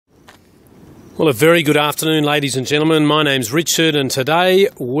Well, a very good afternoon, ladies and gentlemen. My name's Richard, and today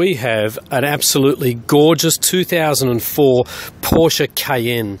we have an absolutely gorgeous 2004 Porsche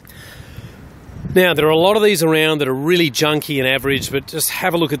Cayenne. Now, there are a lot of these around that are really junky and average, but just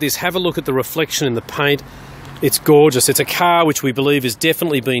have a look at this. Have a look at the reflection in the paint. It's gorgeous. It's a car which we believe has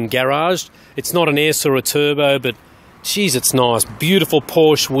definitely been garaged. It's not an S or a turbo, but geez, it's nice. Beautiful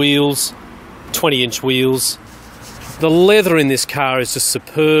Porsche wheels, 20-inch wheels. The leather in this car is just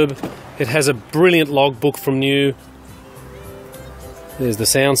superb. It has a brilliant logbook from new. There's the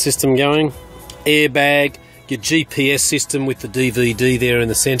sound system going. Airbag, your GPS system with the DVD there in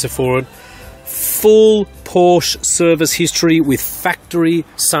the centre for it. Full Porsche service history with factory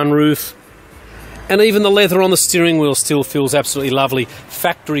sunroof. And even the leather on the steering wheel still feels absolutely lovely.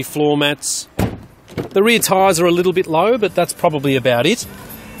 Factory floor mats. The rear tyres are a little bit low, but that's probably about it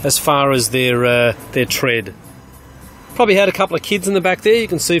as far as their tread. Probably had a couple of kids in the back there, you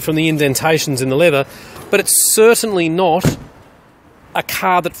can see from the indentations in the leather, but it's certainly not a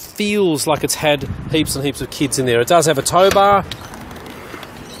car that feels like it's had heaps and heaps of kids in there. It does have a tow bar,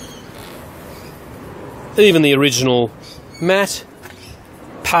 even the original mat,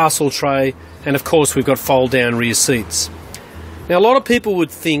 parcel tray, and of course we've got fold down rear seats. Now, a lot of people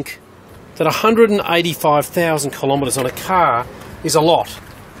would think that 185,000 kilometres on a car is a lot,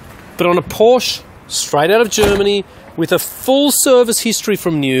 but on a Porsche straight out of Germany with a full service history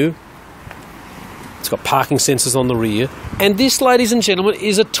from new, it's got parking sensors on the rear, and this, ladies and gentlemen,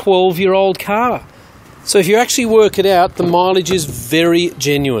 is a 12-year-old car. So if you actually work it out, the mileage is very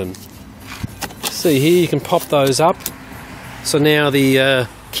genuine. See here, you can pop those up, so now the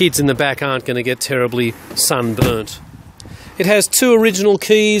kids in the back aren't going to get terribly sunburnt. It has two original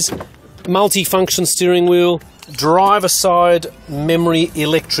keys, multi-function steering wheel, driver side memory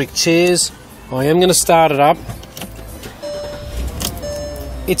electric chairs. I am going to start it up.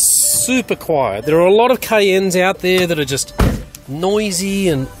 It's super quiet. There are a lot of Cayennes out there that are just noisy,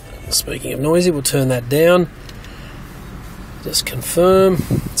 and speaking of noisy, we'll turn that down. Just confirm.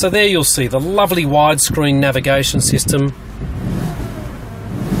 So there you'll see the lovely widescreen navigation system.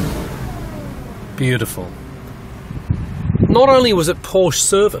 Beautiful. Not only was it Porsche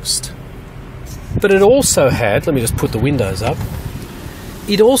serviced, but it also had, let me just put the windows up,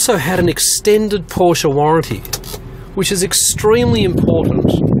 it also had an extended Porsche warranty, which is extremely important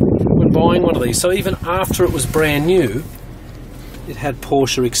when buying one of these. So even after it was brand new, it had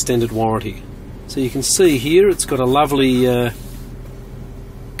Porsche extended warranty. So you can see here it's got a lovely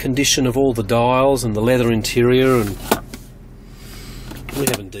condition of all the dials and the leather interior, and we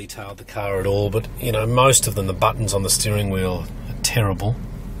haven't detailed the car at all, but you know, most of them, the buttons on the steering wheel are terrible.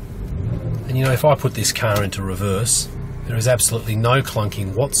 And you know, if I put this car into reverse, there is absolutely no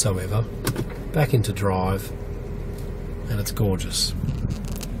clunking whatsoever. Back into drive, and it's gorgeous.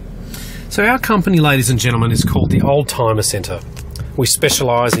 So our company, ladies and gentlemen, is called the Oldtimer Centre. We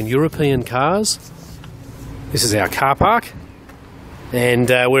specialise in European cars. This is our car park, and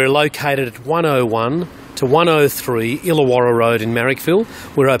we're located at 101 to 103 Illawarra Road in Marrickville.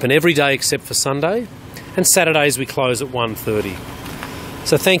 We're open every day except for Sunday, and Saturdays we close at 1:30.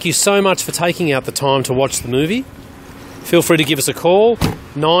 So thank you so much for taking out the time to watch the movie. Feel free to give us a call,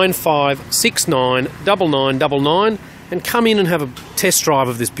 9569 9999, and come in and have a test drive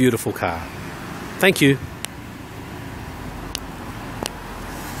of this beautiful car. Thank you.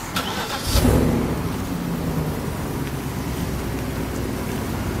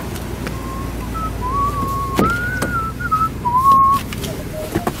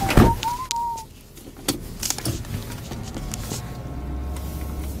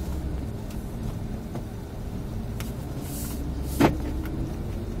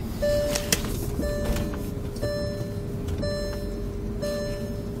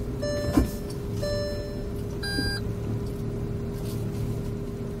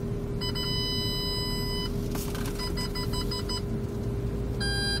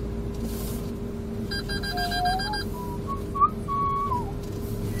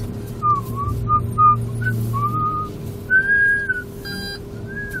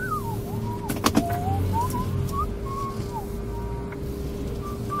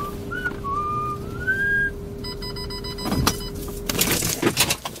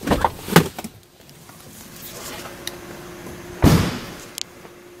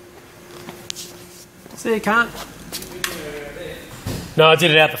 See, you can't. No, I did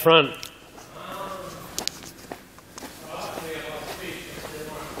it out the front.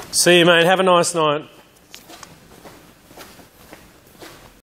 See you, mate. Have a nice night.